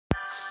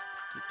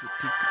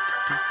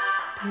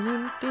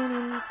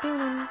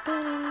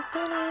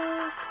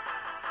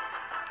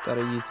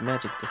Gotta use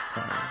magic this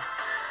time.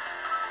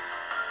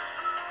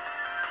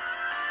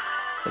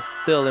 But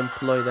still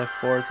employ the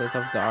forces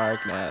of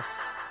darkness.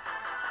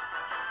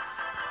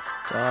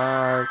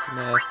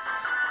 Darkness.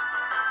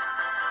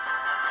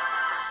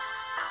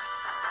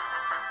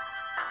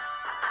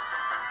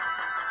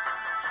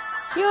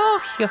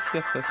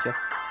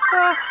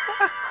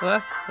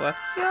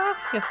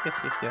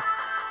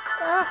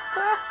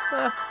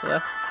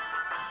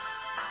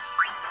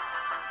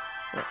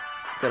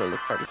 Gotta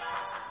look funny.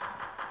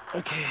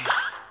 Okay.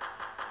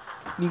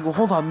 Nico,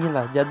 hold on,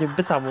 Mila. Ya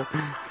empezamos.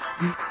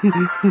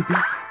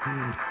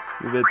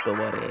 Me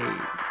tomaré.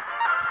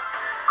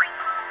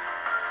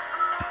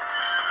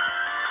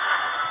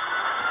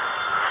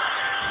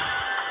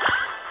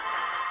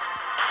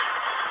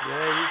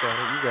 Yeah, you got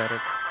it, you got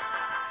it.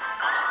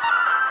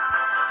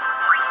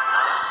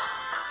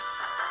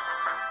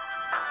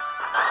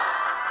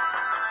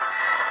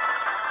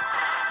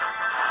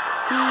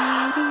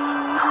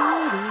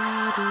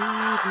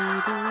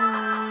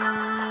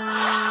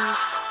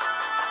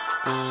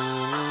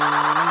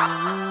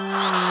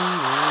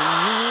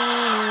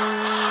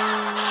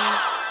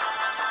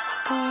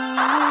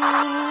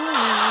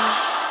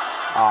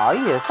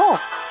 ¡Ay, eso!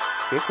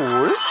 ¡Qué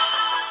cool! Es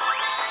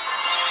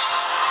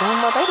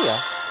un materia.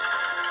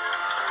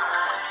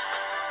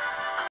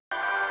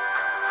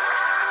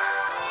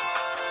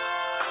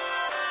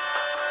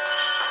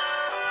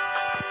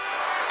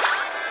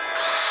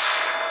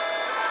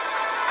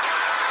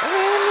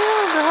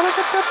 Déjame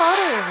que te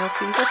pare.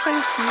 Así que está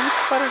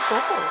infused para el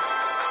coso.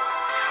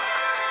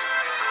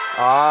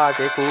 ¡Ah,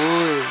 qué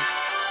cool!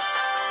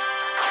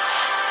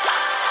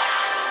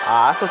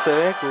 ¡Ah, eso se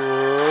ve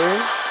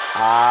cool!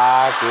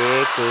 ¡Ah,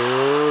 qué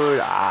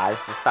cool! ¡Ah,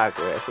 eso está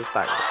cool! Eso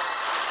está cool.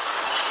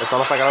 Eso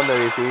lo sacaron de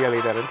DC,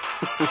 literal.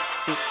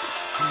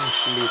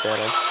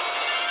 Literal.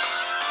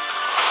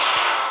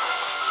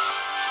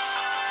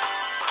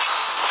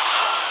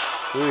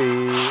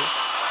 Uy.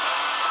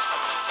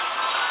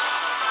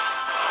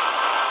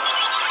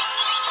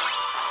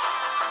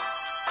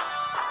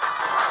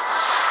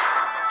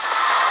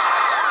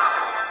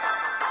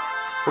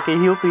 Okay,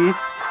 heal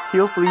please.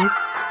 Heal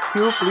please.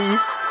 Heal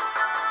please.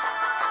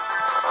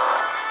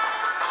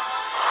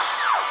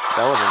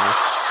 That wasn't me.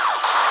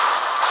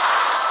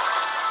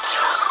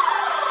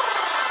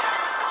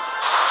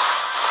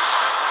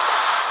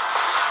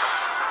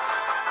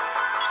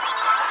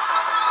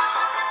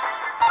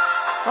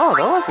 Oh,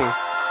 that was me.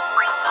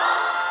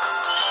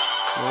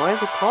 Why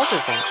is it called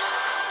different?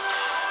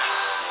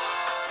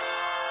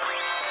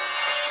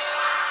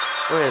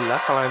 Wait,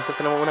 last time I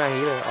tenemos una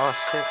healer. Oh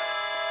shit.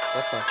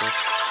 That's not good.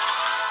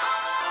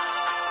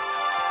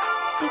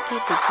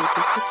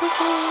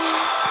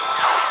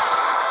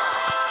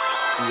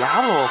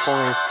 Diablo, con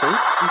el sync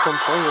y con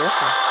todo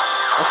eso.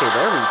 Okay,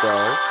 there we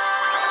go.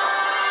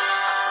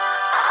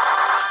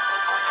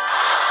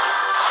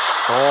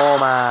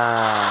 Toma.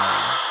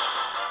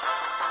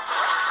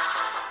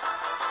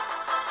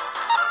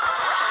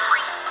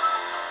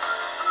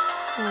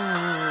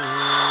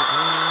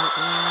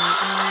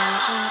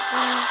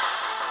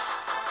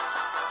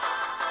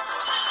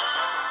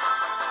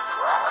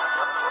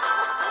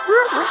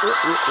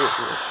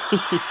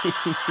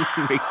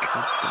 Me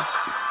encanta.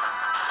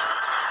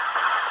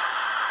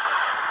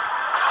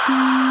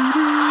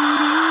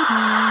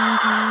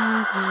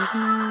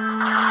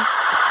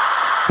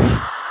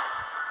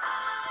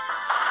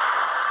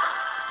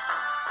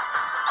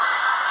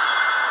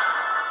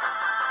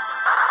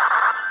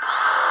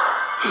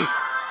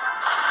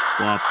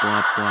 Wop,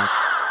 wop, wop.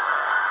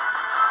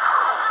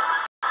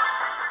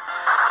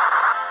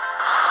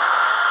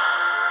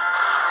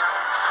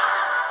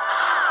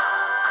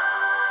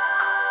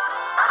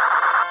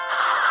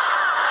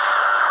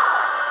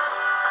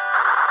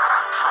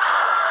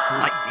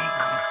 Lightning.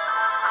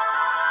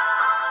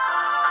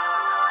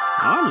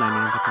 Oh,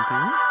 lightning is a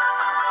thing.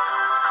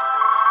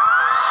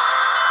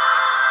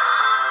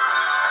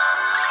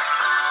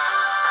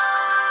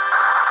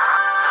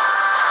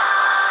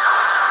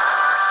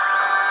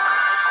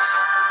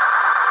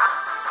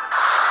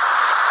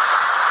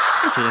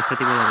 Hecho, este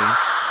tipo lo bien.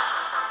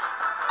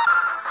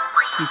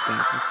 Y está,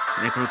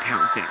 necro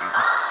countdown.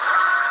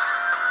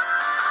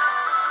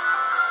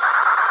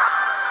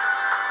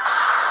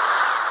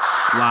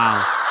 Wow.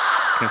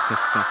 This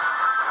sucks.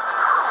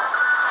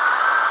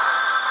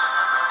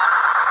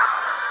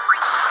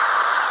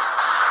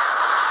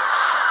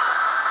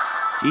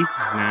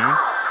 Jesus, man.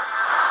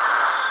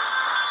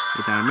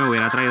 Y también me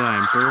hubiera traído a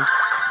Emperor.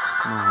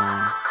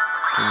 No,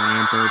 como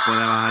Emperor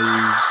puede bajar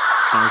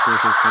Power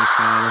Resistance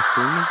cada 2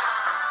 turnos.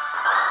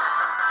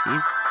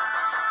 Jesus.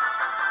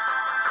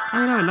 Ah,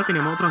 mira, verdad,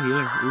 tenemos otro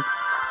healer. Oops.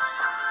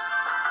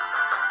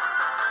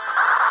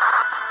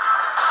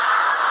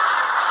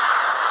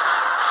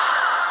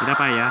 Mira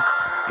para allá.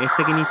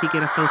 Este que ni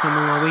siquiera está usando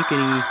un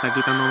Awakening y está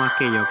quitando más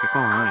que yo. ¿Qué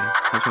cojones?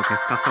 Eso que es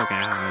caso que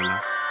es, la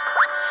verdad.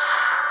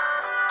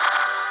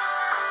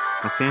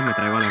 Próxima me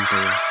traigo al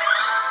Emperor.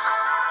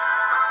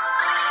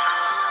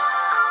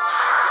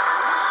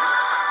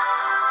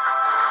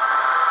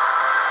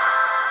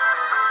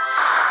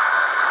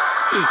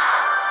 ¿Ese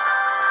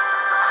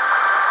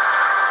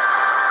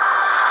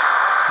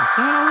es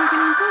el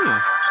awakening tuyo?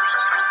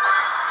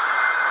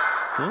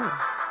 Todo.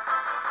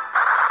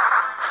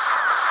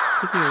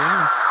 Took you a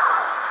while.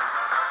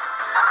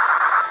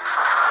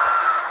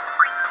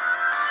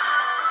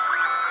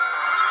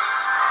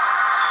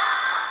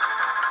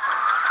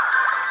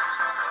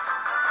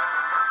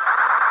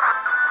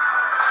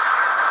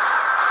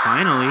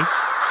 Finally.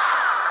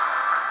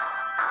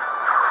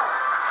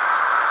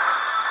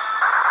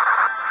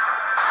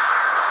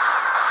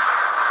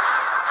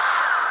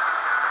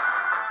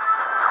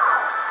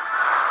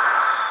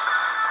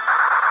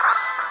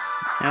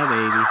 Yeah,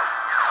 baby.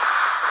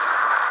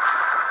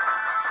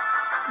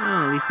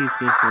 Oh, at least he's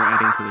good for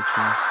adding to the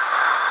chain.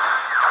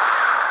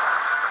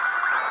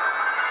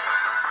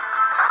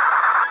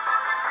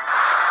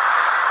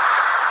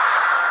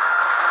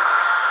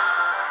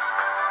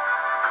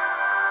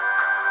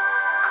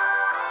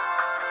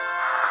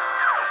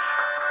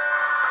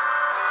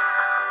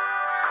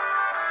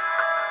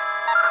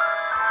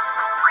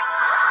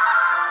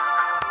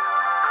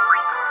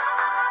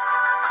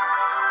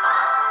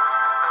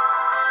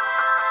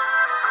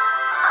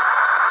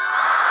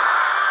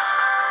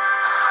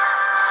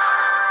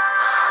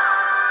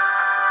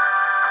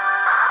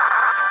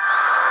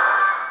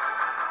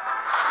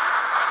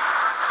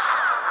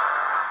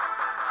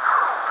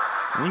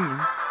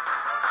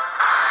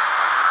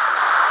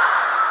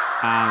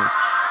 Ouch.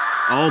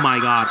 Oh my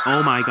god.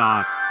 Oh my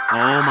god.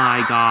 Oh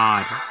my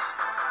god.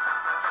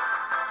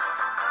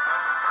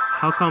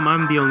 How come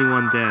I'm the only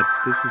one dead?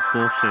 This is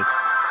bullshit.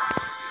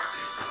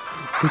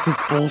 This is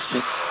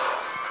bullshit.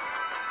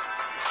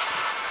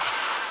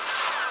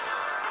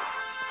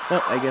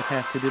 Well, I guess I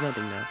have to do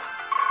nothing now.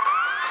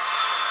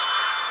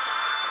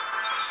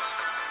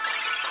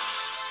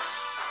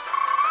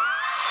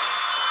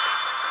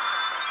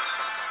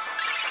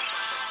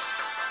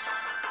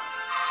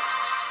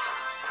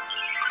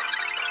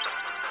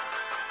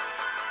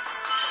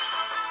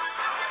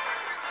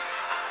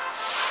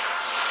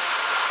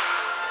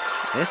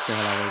 Ese es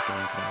el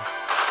awakening, creo.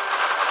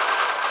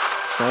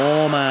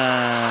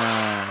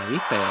 Toma,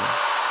 ¿viste?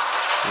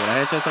 Hubieras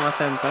hecho eso más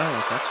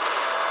temprano, ¿sabes?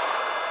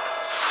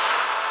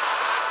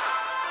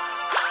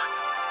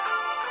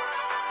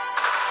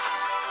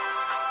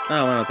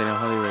 Ah, bueno, tenía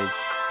Holy Rage.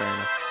 Fair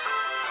enough.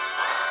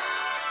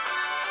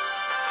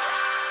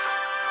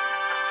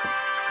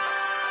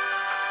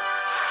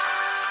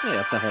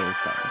 Ya se jodió el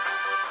carro.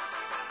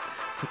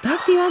 ¿Tú estás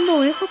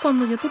activando eso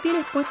cuando ya tú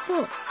tienes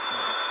puesto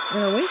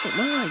el awakening?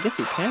 No, I guess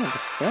you can,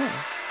 but still.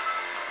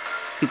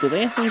 Si tú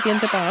tenías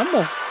suficiente para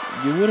ambos,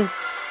 you could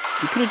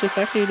have just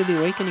activated the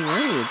awakening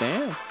earlier,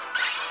 damn.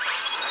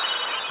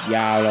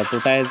 Diablo, tú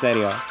estás en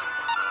serio.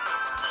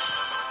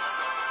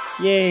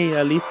 Yay,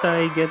 at least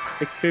I get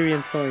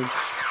experience points.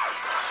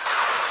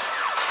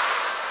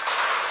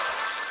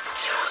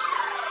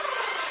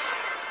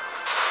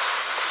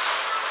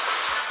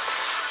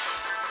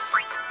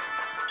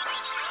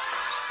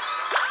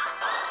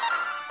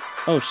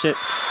 Oh shit.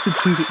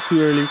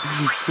 too early.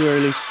 Too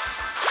early.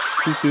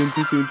 Too soon,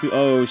 too soon, too...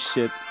 Oh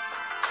shit.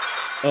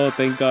 Oh,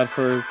 thank God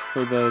for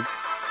the...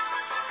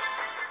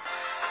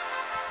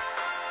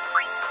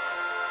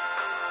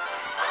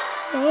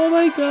 Oh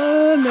my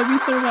god, let me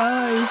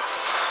survive.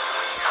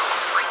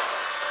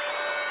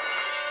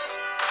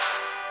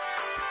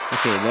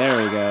 Okay, there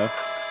we go.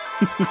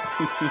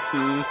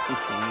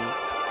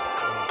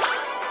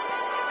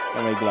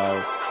 Oh, my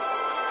gloves.